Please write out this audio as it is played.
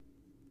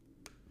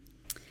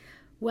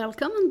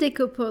Welcome on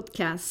Deco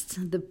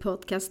Podcast, the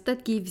podcast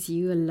that gives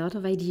you a lot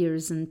of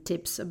ideas and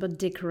tips about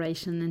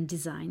decoration and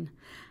design.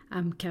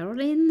 I'm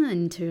Caroline, an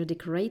interior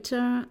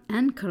decorator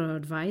and color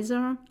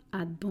advisor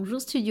at Bonjour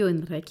Studio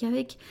in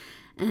Reykjavik,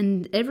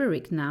 and every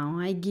week now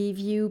I give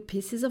you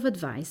pieces of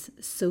advice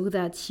so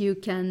that your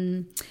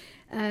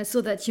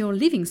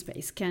living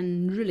space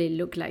can really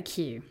look like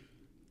you.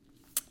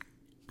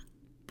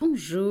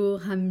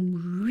 Bonjour,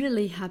 I'm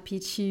really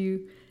happy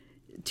to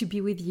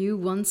be with you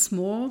once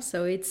more.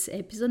 So it's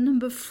episode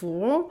number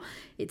 4.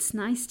 It's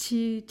nice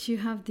to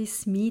have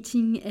this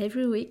meeting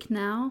every week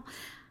now.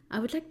 I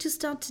would like to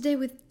start today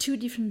with 2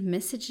 different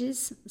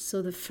messages.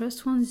 So the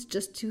first one is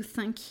just to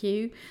thank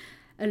you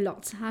a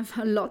lot. I have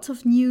a lot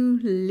of new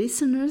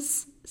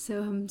listeners,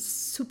 so I'm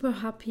super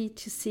happy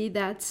to see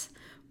that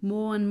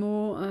more and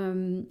more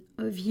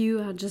of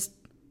you are just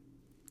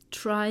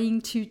trying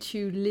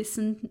to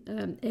listen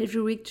every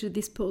week to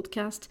this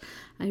podcast.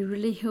 I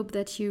really hope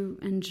that you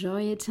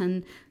enjoy it,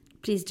 and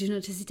please do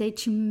not hesitate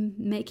to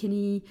make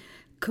any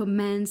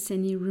comments,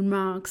 any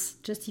remarks,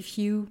 just if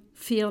you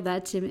feel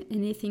that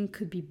anything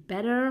could be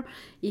better,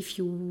 if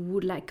you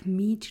would like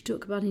me to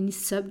talk about any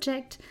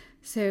subject.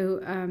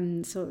 So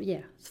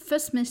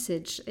first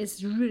message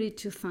is really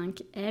to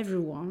thank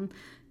everyone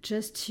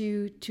just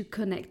to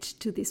connect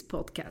to this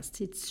podcast.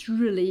 It's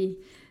really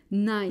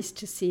nice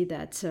to see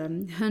that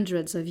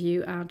hundreds of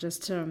you are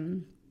just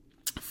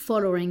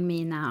following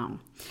me now.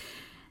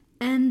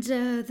 And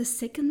the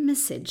second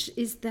message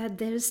is that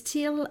there's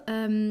still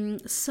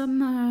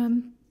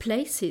some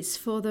places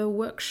for the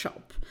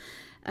workshop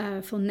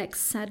for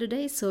next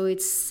Saturday. So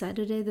it's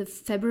Saturday,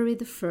 February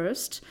the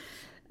 1st.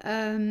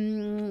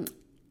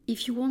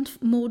 If you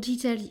want more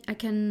detail, I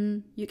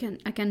can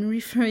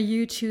refer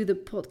you to the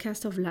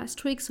podcast of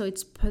last week. So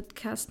it's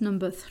podcast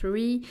number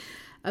 3.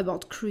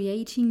 About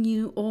creating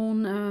your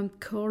own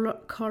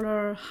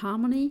color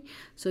harmony.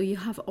 So you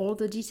have all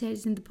the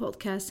details in the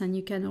podcast, and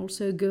you can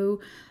also go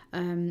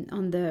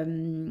on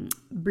the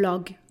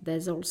blog.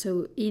 There's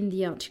also in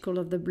the article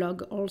of the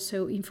blog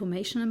also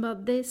information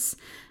about this.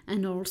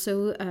 And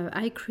also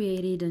I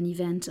created an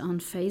event on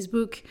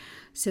Facebook,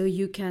 so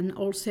you can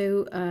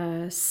also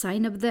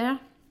sign up there.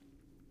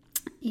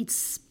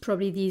 It's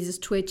probably the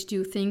easiest way to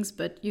do things,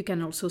 but you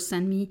can also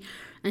send me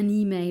an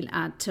email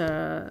at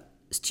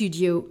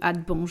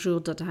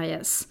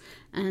studio@bonjour.is,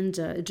 and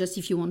just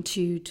if you want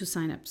to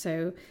sign up.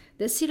 So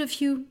there's still a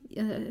few,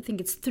 I think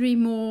it's 3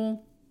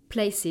 more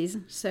places,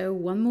 so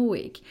 1 more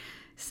week.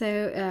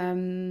 So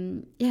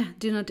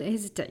do not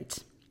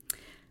hesitate.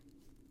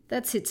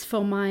 That's it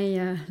for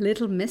my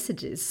little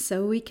messages.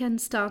 So we can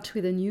start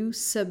with a new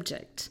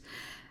subject.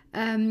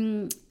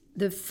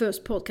 The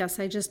first podcast,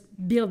 I just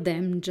built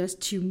them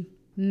just to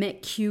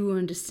make you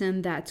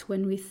understand that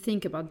when we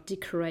think about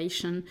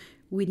decoration,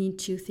 we need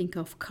to think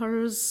of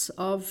colors,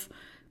 of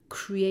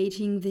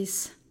creating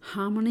this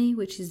harmony,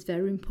 which is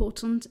very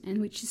important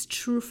and which is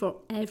true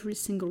for every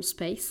single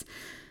space.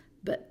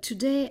 But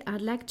today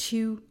I'd like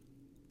to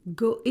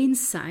go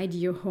inside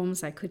your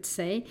homes, I could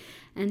say,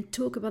 and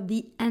talk about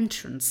the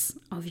entrance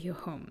of your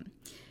home.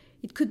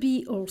 It could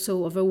be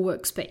also of a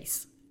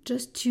workspace,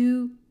 just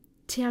to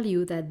tell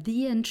you that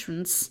the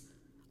entrance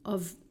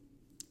of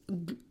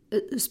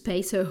a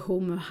space, a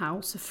home, a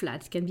house, a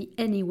flat, it can be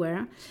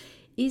anywhere,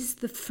 is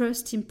the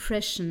first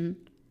impression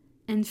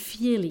and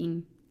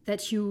feeling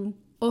that you're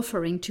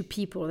offering to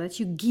people, that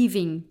you're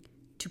giving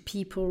to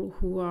people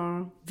who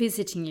are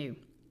visiting you.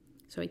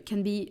 So it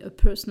can be a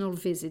personal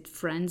visit,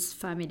 friends,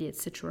 family,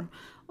 etc.,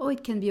 or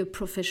it can be a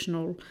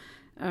professional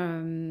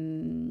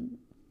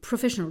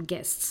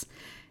guests.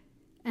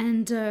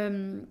 And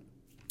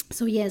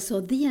so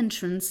the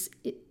entrance,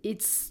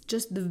 it's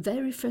just the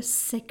very first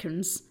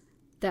seconds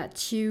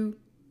that you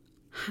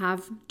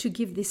have to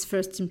give this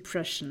first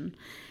impression.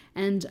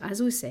 And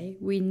as we say,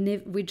 we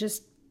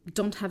just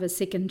don't have a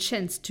second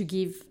chance to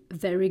give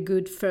very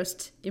good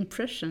first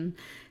impression.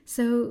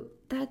 So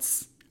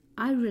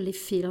I really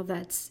feel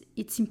that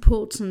it's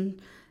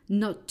important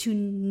not to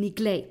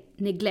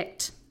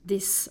neglect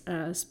this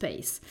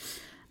space,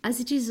 as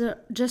it is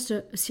just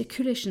a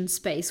circulation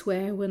space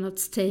where we're not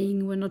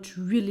staying, we're not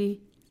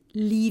really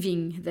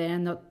living there,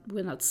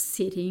 we're not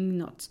sitting,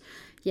 not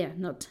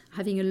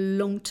having a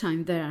long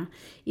time there.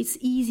 It's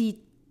easy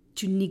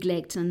to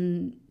neglect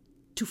and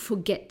to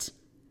forget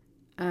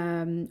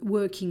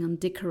working on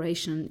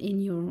decoration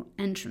in your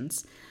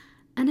entrance.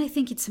 And I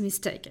think it's a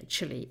mistake,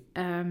 actually.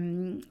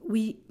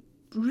 We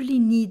really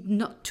need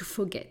not to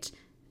forget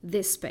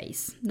this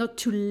space, not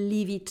to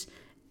leave it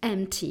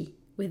empty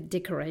with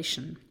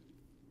decoration.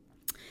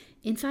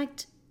 In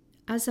fact,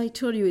 as I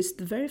told you, it's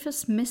the very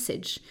first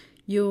message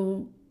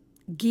you're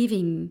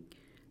giving.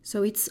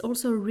 So it's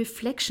also a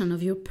reflection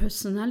of your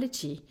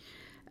personality.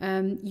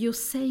 You're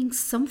saying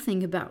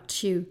something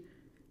about you,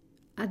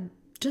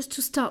 just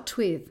to start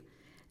with.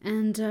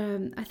 And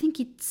I think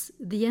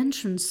the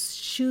entrance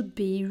should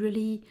be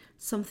really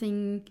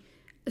something,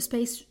 a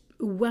space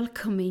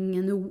welcoming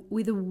and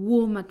with a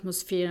warm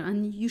atmosphere,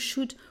 and you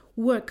should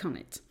work on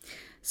it.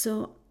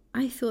 So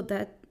I thought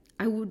that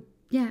I would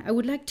I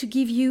would like to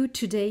give you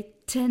today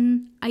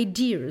 10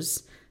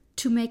 ideas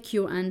to make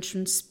your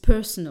entrance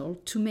personal,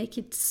 to make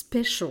it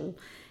special,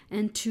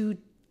 and to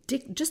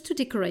just to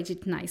decorate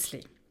it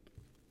nicely.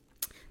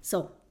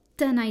 So,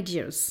 10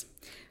 ideas.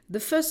 The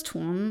first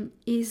one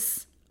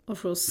is,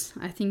 of course,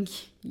 I think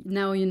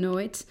now you know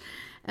it,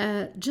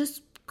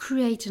 just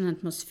create an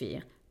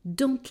atmosphere.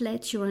 Don't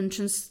let your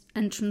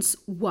entrance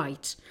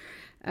white.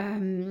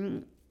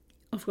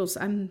 Of course,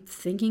 I'm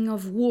thinking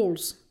of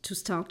walls to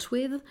start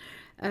with.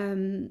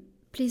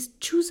 Please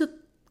choose a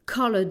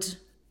colored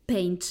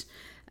paint.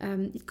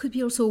 It could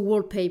be also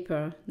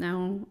wallpaper.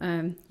 Now,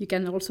 you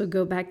can also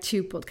go back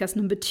to podcast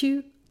number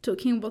 2,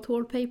 talking about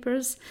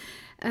wallpapers.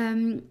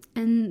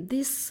 And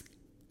this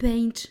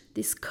paint,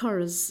 these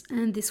colors,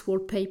 and this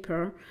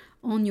wallpaper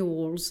on your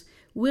walls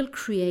will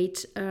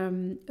create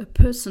a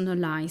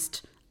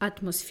personalized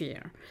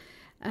atmosphere.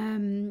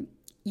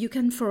 You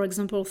can, for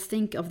example,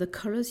 think of the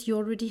colors you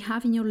already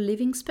have in your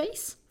living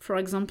space, for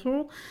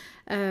example,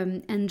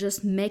 and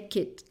just make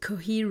it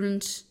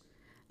coherent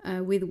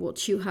with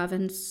what you have,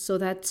 and so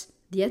that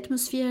the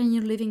atmosphere in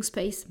your living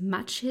space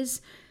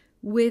matches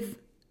with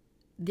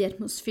the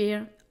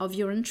atmosphere of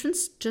your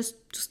entrance,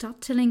 just to start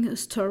telling a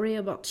story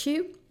about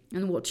you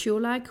and what you're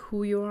like,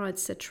 who you are,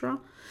 etc.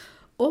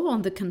 Or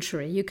on the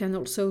contrary, you can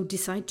also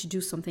decide to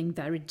do something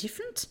very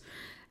different,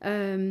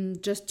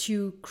 just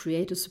to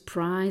create a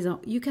surprise,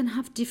 or you can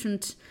have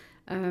different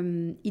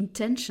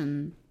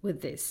intention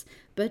with this.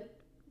 But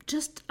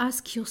just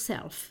ask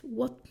yourself,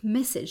 what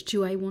message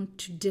do I want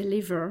to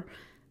deliver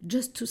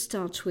just to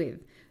start with?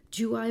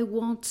 Do I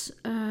want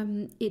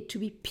it to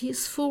be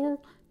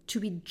peaceful, to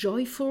be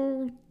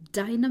joyful,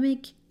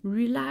 dynamic,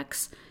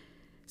 relax?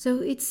 So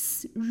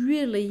it's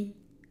really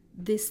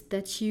this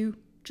that you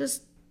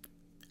just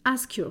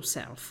ask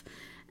yourself.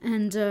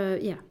 And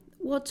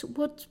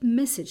what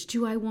message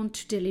do I want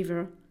to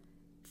deliver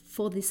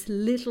for this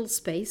little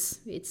space?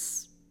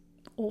 It's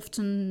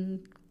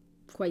often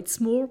quite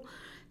small.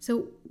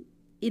 So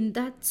in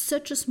that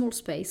such a small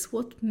space,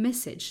 what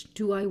message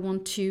do I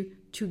want to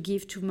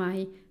give to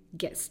my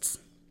guests?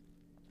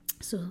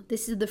 So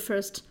this is the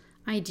first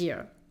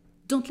idea.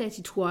 Don't let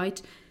it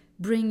white.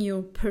 Bring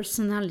your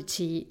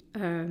personality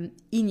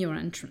in your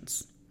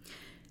entrance.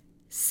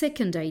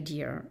 Second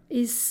idea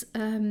is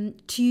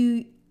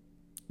to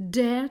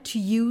dare to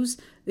use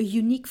a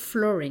unique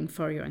flooring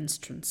for your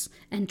entrance.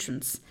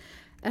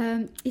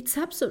 It's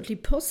absolutely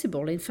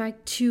possible, in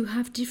fact, to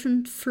have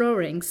different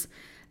floorings.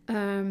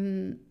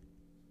 It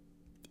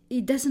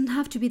doesn't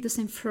have to be the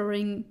same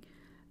flooring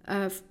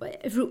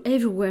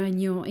everywhere in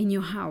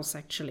your house,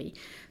 actually.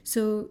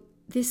 So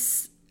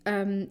this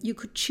you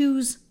could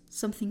choose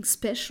something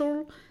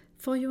special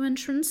for your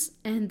entrance,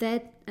 and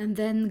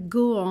then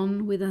go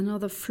on with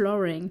another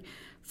flooring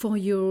for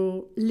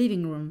your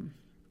living room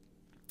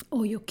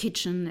or your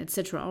kitchen,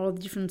 etc., or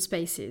different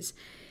spaces.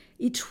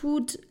 It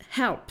would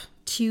help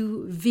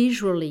to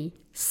visually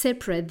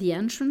separate the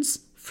entrance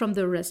from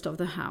the rest of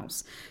the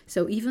house.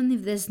 So even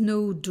if there's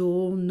no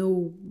door,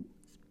 no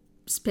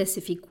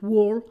specific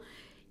wall,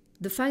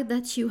 the fact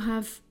that you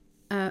have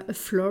a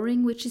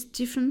flooring which is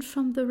different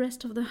from the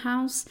rest of the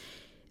house,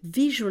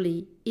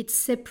 visually it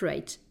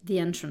separates the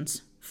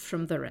entrance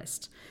from the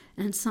rest.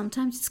 And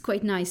sometimes it's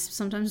quite nice.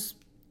 Sometimes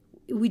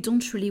we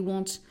don't really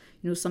want,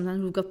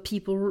 sometimes we've got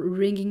people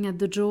ringing at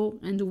the door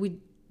and we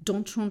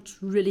don't want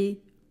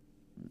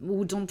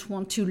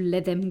to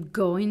let them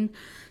go in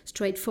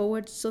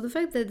straightforward. So the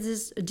fact that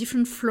there's a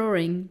different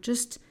flooring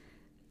just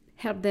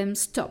help them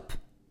stop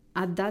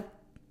at that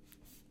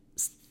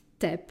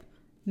step,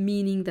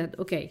 meaning that,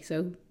 okay,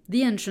 so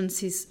the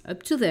entrance is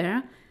up to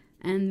there,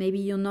 and maybe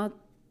you're not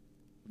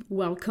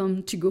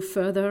welcome to go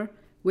further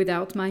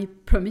without my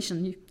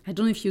permission. I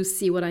don't know if you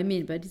see what I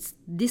mean, but it's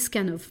this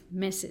kind of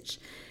message.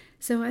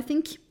 So I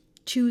think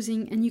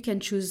choosing, and you can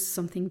choose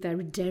something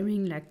very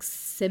daring like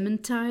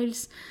cement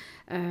tiles.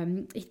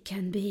 It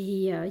can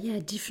be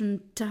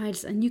different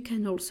tiles, and you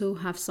can also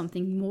have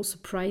something more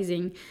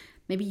surprising.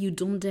 Maybe you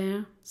don't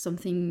dare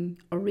something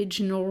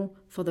original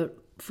for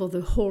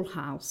the whole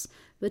house,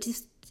 but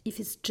if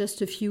it's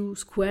just a few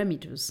square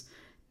meters,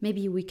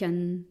 maybe we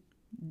can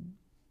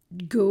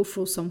go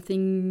for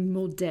something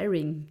more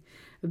daring,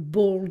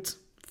 bold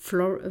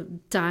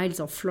tiles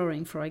or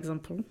flooring, for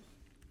example.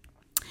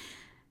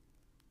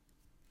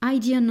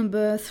 Idea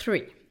number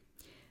 3.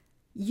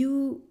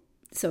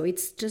 So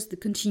it's just the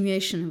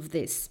continuation of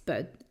this,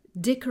 but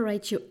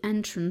decorate your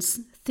entrance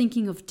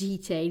thinking of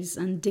details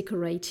and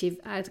decorative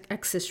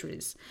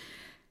accessories.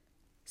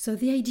 So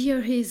the idea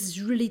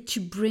is really to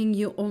bring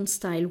your own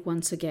style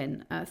once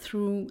again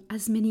through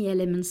as many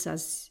elements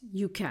as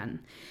you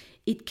can.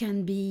 It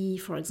can be,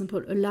 for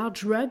example, a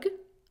large rug,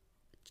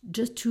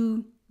 just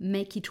to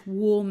make it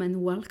warm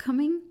and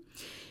welcoming.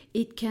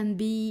 It can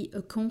be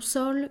a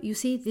console. You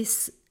see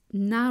these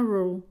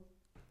narrow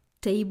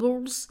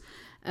tables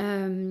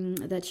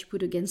that you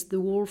put against the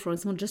wall, for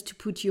example, just to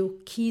put your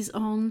keys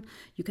on.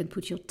 You can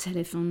put your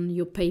telephone,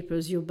 your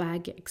papers, your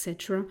bag,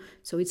 etc.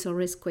 So it's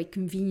always quite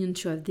convenient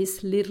to have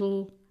this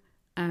little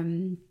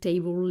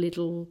table,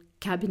 little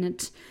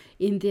cabinet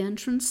in the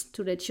entrance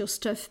to let your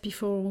stuff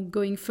before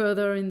going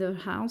further in the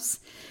house.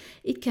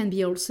 It can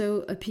be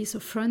also a piece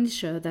of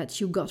furniture that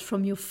you got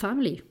from your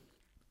family.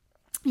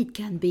 It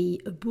can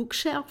be a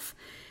bookshelf.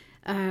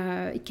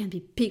 It can be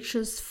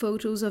pictures,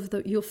 photos of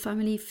your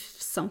family,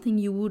 something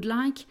you would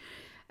like.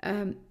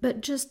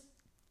 But just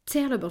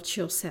tell about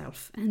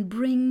yourself and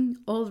bring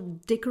all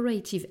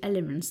decorative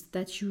elements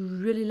that you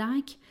really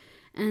like,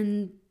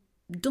 and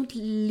don't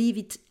leave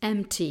it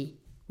empty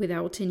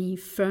without any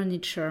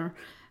furniture,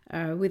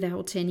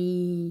 without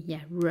any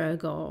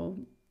rug or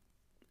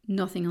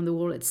nothing on the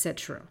wall,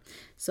 etc.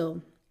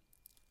 So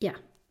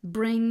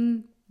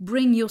bring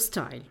your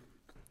style.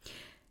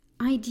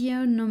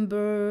 Idea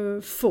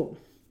number 4.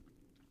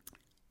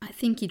 I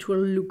think it will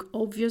look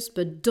obvious,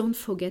 but don't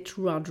forget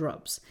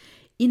wardrobes.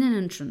 In an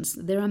entrance,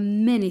 there are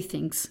many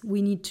things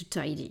we need to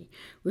tidy.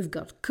 We've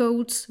got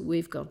coats,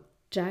 we've got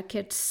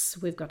jackets,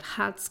 we've got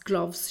hats,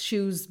 gloves,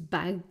 shoes,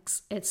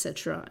 bags,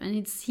 etc. And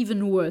it's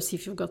even worse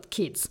if you've got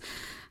kids.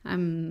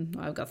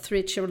 I've got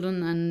 3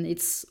 children, and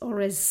it's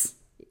always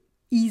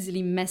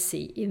easily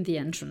messy in the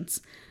entrance.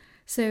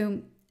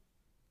 So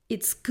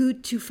it's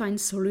good to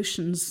find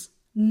solutions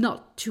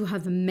not to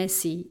have a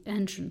messy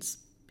entrance,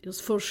 because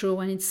for sure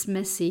when it's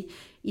messy,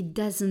 it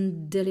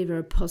doesn't deliver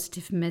a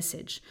positive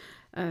message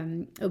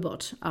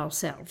about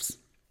ourselves.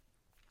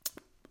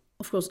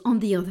 Of course, on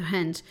the other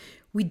hand,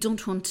 we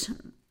don't want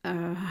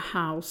a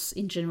house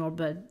in general,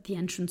 but the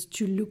entrance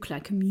to look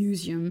like a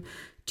museum,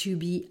 to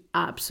be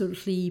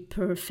absolutely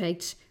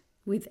perfect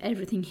with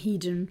everything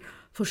hidden.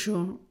 For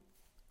sure,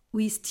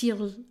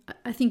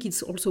 I think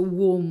it's also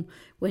warm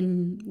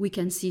when we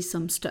can see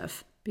some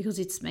stuff, because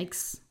it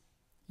makes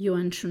your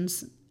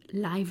entrance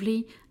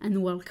lively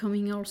and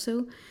welcoming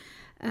also.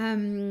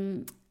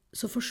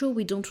 So for sure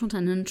we don't want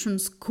an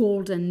entrance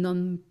cold and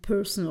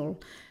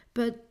non-personal,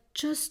 but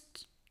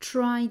just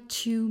try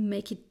to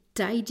make it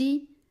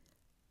tidy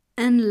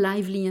and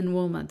lively and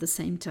warm at the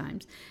same time.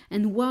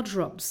 And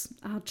wardrobes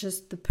are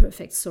just the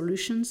perfect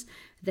solutions.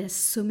 There's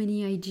so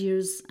many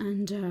ideas,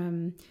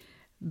 and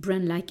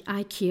brand like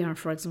IKEA,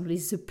 for example,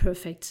 is the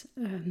perfect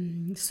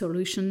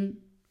solution,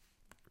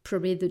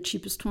 probably the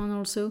cheapest one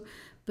also.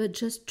 But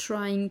just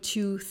trying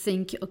to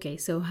think, okay,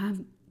 so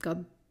I've got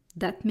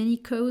that many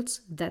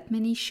coats, that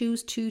many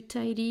shoes to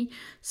tidy,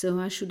 so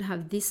I should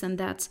have this and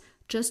that.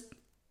 Just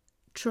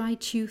try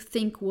to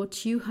think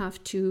what you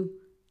have to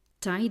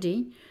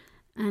tidy,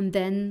 and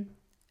then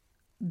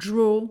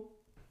draw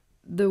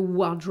the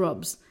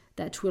wardrobes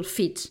that will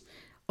fit,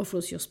 of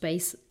course, your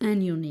space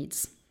and your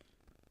needs.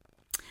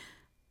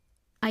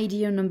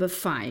 Idea number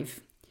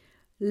 5,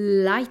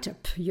 light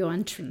up your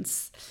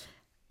entrance.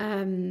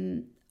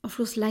 Of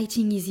course,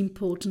 lighting is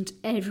important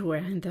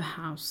everywhere in the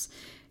house,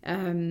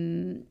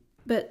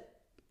 but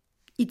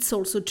it's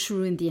also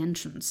true in the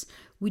entrance.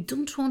 We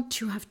don't want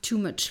to have too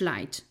much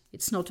light.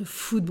 It's not a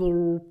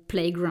football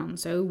playground,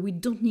 so we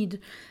don't need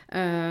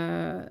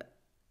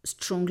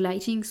strong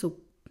lighting. So,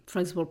 for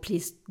example,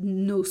 please,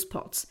 no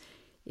spots.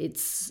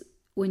 It's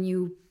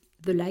when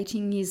the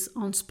lighting is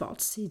on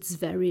spots, it's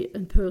very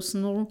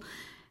impersonal,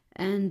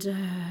 and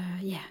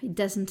it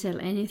doesn't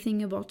tell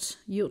anything about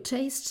your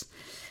taste.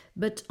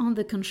 But on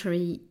the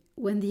contrary,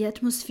 when the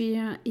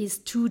atmosphere is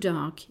too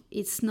dark,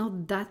 it's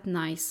not that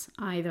nice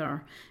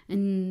either,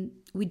 and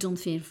we don't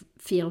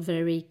feel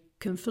very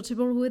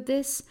comfortable with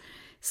this.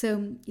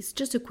 So it's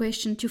just a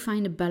question to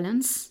find a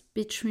balance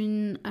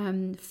between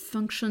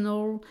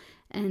functional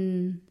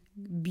and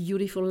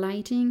beautiful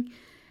lighting.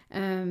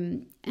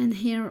 And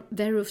here,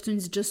 very often,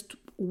 it's just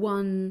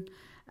one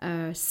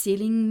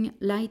ceiling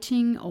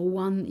lighting,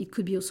 or it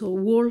could be also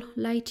wall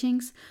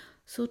lightings.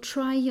 So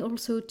try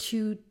also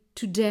to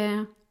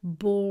dare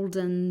bold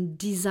and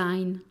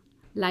design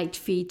light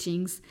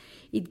fittings.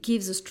 It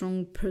gives a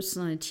strong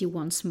personality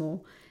once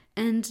more,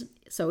 and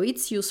so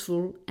it's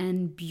useful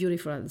and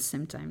beautiful at the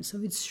same time.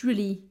 So it's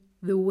really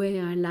the way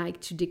I like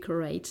to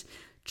decorate,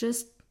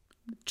 just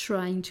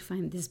trying to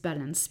find this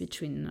balance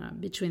between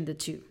the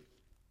two.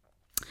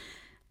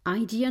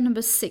 Idea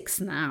number 6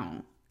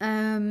 now.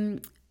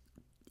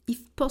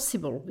 If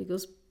possible,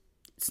 because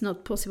it's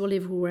not possible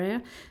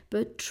everywhere,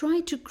 but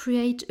try to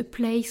create a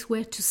place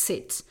where to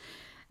sit.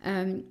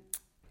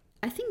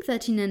 I think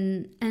that in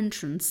an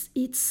entrance,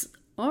 it's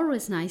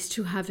always nice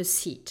to have a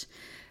seat.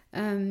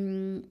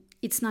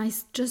 It's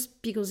nice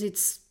just because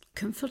it's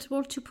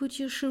comfortable to put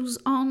your shoes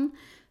on,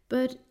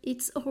 but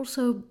it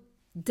also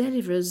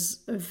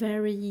delivers a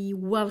very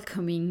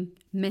welcoming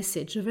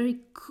message, a very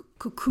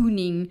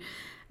cocooning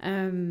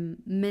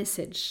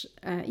message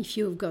if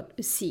you've got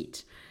a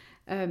seat.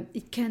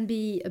 It can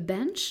be a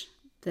bench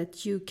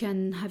that you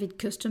can have it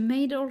custom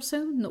made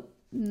also,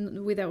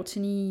 without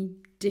any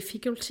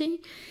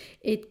difficulty.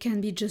 It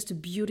can be just a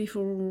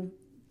beautiful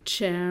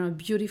chair, a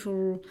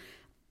beautiful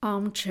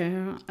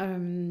armchair,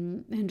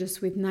 and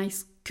just with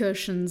nice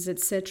cushions,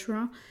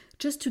 etc.,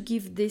 just to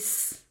give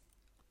this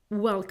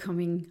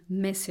welcoming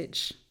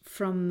message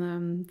from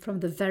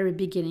the very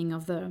beginning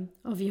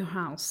of your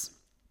house.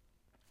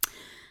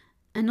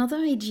 Another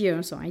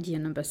idea, so idea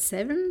number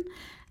 7,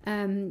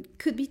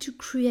 could be to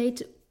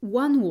create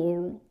one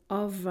wall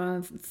of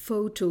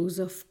photos,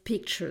 of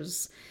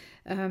pictures.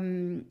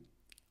 And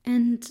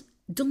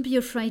don't be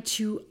afraid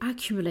to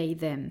accumulate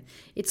them.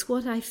 It's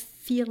what I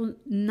feel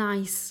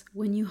nice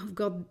when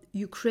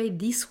you create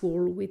this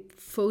wall with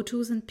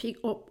photos and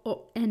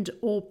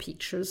or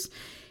pictures.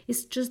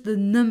 It's just the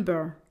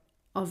number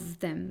of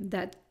them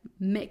that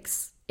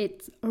makes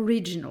it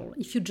original.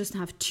 If you just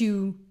have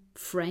 2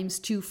 frames,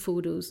 2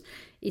 photos,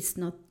 it's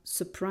not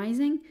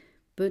surprising.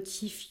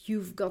 But if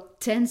you've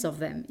got tens of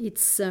them, it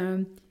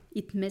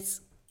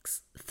makes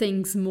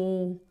things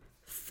more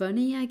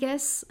funny, I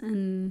guess,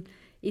 and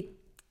it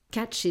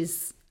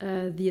catches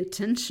the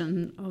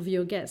attention of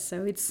your guests.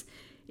 So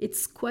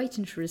it's quite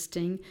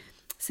interesting.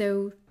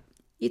 So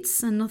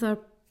it's another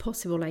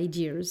possible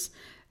ideas.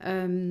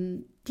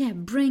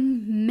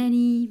 Bring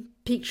many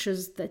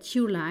pictures that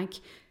you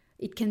like.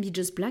 It can be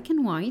just black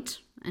and white,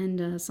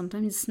 and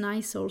sometimes it's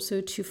nice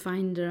also to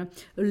find a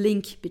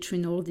link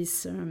between all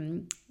these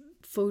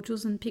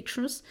photos and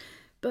pictures.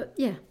 But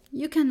yeah,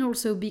 you can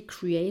also be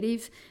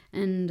creative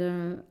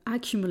and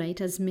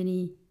accumulate as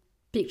many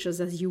pictures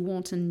as you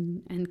want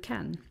and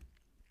can.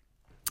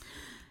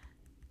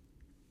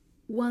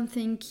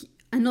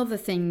 Another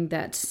thing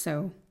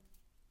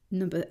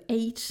number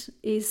 8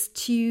 is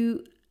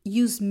to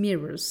use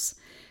mirrors.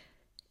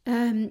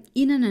 In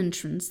an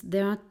entrance,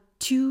 there are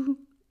 2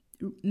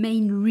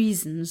 main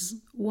reasons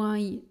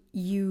why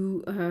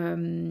you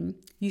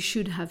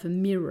should have a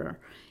mirror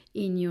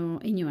in your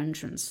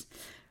entrance.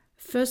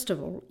 First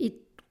of all, it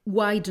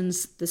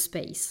widens the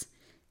space,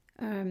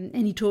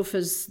 and it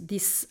offers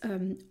this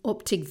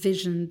optic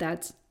vision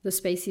that the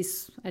space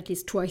is at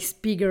least twice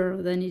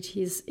bigger than it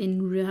is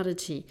in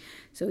reality.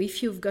 So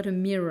if you've got a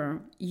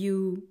mirror,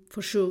 you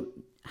for sure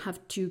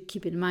have to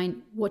keep in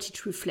mind what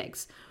it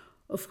reflects.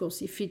 Of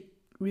course, if it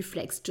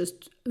reflects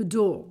just a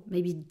door,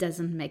 maybe it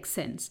doesn't make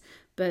sense.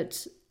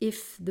 But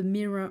if the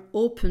mirror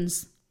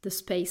opens the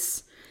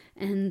space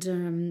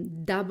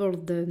and double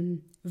the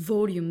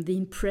volume, the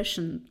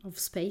impression of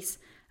space,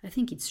 I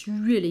think it's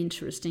really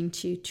interesting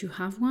to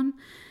have one.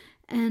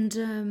 And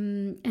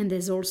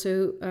there's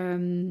also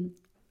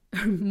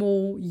a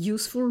more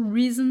useful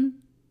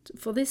reason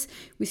for this,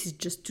 which is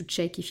just to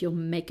check if your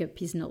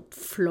makeup is not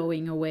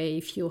flowing away,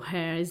 if your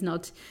hair is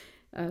not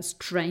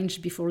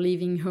strange before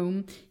leaving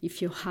home,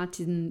 if your hat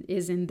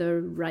is in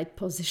the right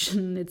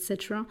position,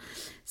 etc.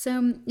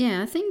 So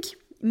I think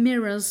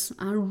mirrors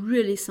are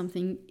really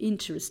something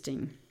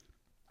interesting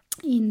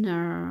in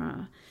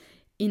an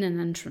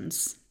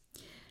entrance.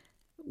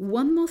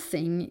 One more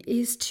thing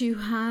is to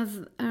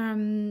have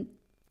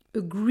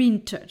a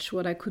green touch,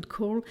 what I could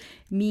call,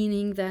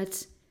 meaning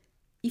that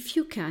if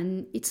you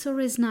can, it's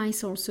always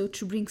nice also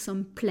to bring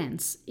some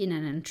plants in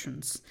an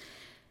entrance.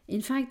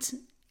 In fact,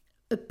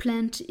 a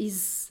plant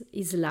is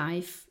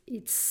life.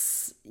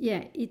 It's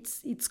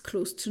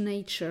close to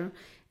nature,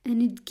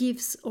 and it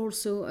gives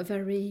also a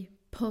very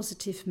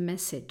positive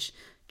message,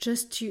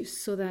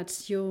 so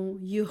that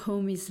your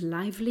home is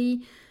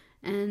lively,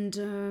 and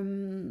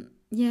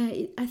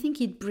I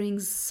think it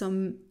brings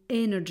some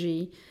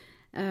energy,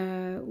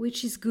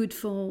 which is good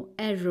for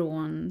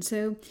everyone.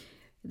 So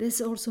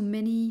there's also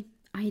many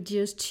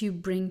ideas to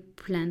bring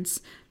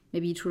plants.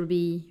 Maybe it will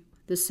be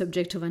the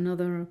subject of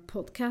another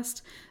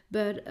podcast,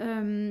 but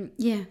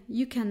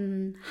you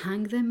can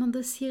hang them on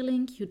the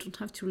ceiling. You don't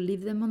have to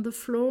leave them on the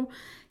floor.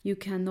 You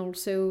can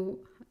also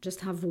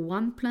just have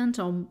one plant,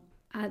 or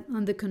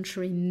on the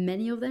contrary,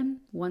 many of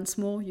them. Once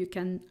more, you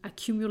can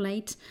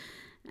accumulate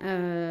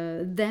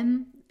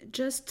them.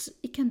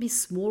 It can be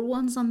small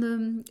ones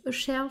on a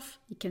shelf.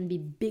 It can be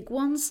big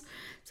ones.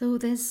 So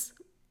there's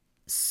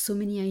so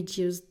many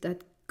ideas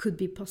that could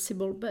be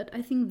possible. But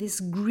I think this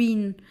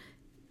green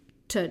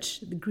touch,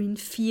 the green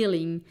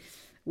feeling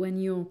when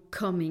you're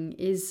coming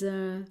is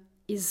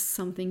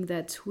something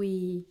that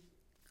we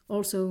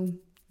also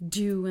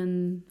do,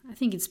 and I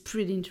think it's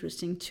pretty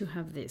interesting to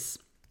have this.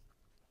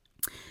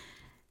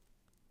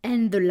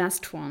 And the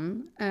last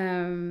one,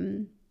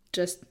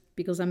 just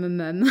because I'm a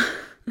mum,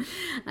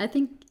 I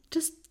think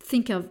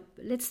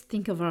let's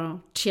think of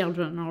our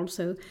children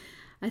also.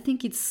 I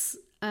think it's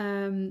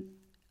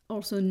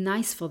also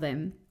nice for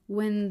them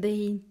when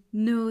they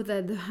know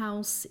that the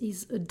house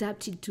is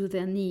adapted to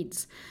their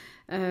needs.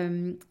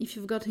 If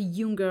you've got a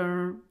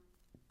younger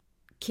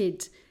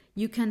kid,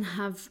 you can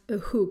have a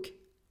hook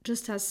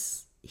just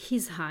as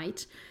his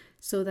height,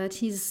 so that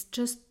he's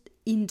just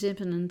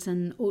independent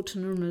and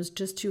autonomous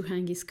just to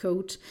hang his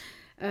coat.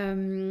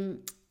 And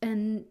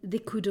they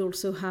could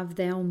also have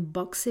their own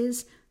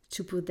boxes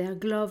to put their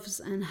gloves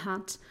and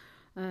hat.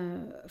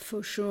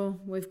 For sure,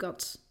 we've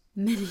got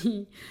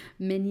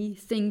many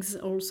things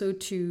also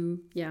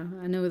to,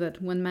 I know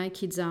that when my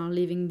kids are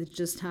leaving, they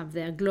just have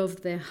their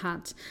glove, their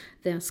hat,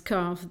 their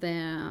scarf,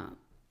 their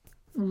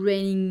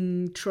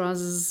raining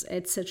trousers,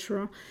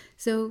 etc.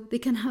 So they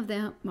can have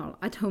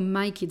at home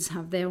my kids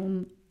have their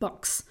own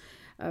box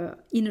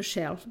in a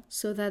shelf,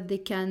 so that they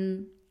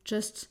can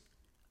just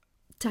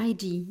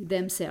tidy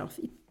themselves.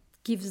 It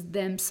gives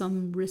them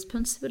some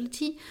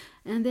responsibility,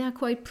 and they are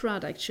quite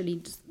proud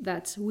actually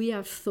that we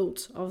have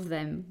thought of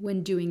them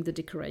when doing the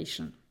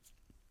decoration.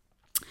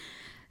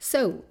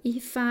 So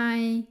if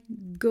I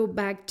go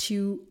back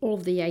to all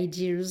the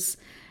ideas,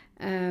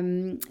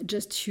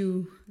 just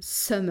to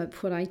sum up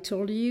what I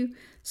told you.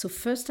 So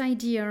first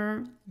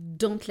idea,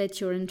 don't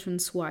let your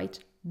entrance white,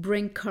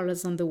 bring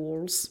colors on the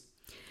walls.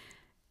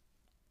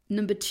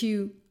 Number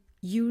 2,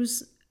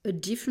 use a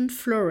different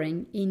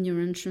flooring in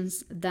your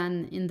entrance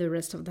than in the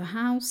rest of the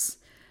house.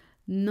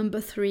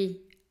 Number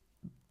 3,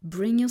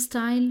 bring your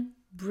style,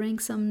 bring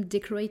some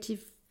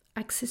decorative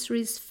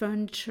accessories,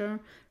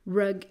 furniture,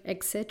 rug,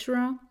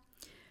 etc.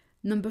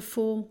 Number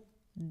 4,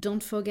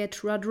 don't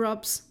forget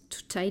wardrobes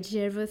to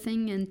tidy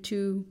everything and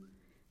to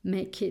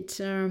make it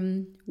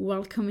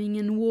welcoming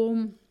and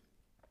warm.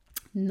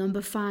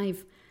 Number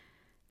 5,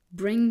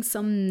 bring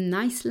some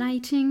nice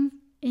lighting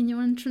in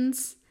your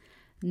entrance.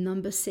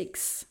 Number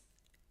 6,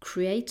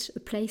 create a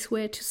place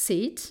where to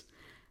sit.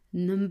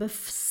 Number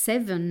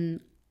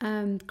 7,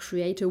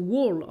 create a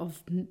wall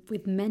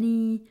with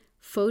many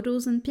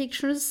photos and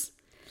pictures.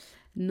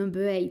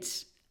 Number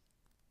 8,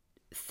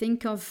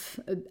 think of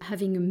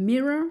having a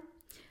mirror.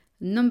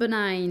 Number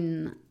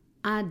 9,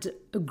 add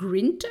a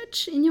green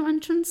touch in your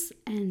entrance.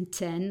 And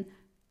 10,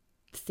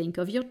 think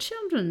of your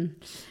children.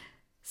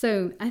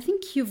 So I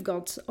think you've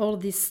got all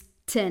these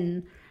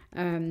 10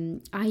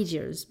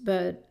 ideas,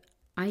 but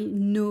I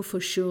know for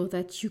sure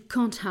that you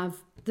can't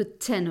have the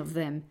 10 of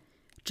them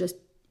just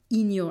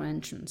in your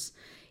entrance.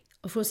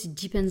 Of course, it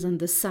depends on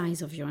the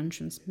size of your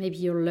entrance. Maybe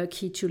you're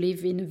lucky to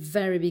live in a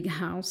very big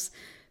house,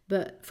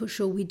 but for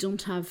sure we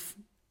don't have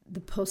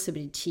the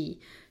possibility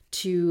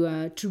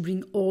to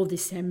bring all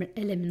these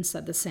elements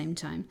at the same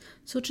time.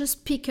 So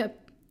just pick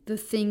up the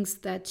things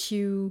that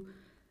you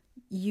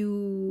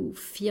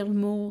feel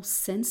more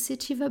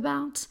sensitive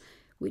about,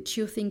 which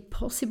you think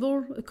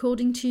possible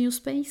according to your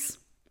space.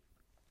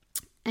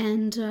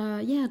 And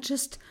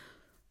just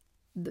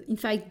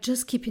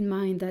keep in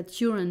mind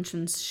that your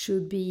entrance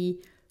should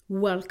be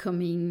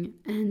welcoming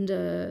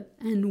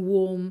and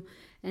warm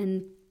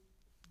and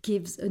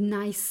gives a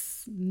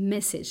nice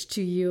message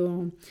to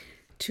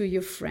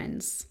your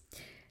friends.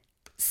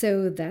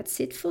 So that's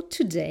it for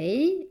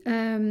today.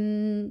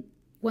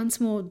 Once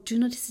more, do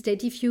not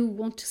hesitate if you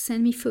want to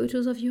send me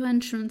photos of your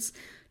entrance,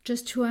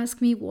 just to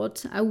ask me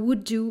what I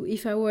would do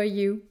if I were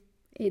you.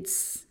 It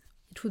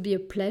would be a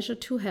pleasure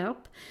to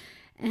help.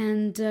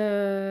 And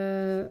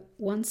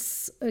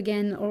once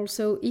again,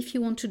 also, if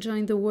you want to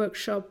join the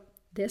workshop,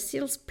 there's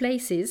still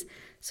places,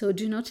 so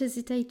do not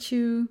hesitate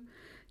to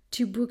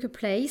book a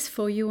place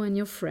for you and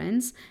your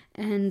friends.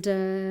 And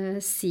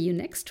see you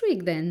next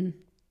week then.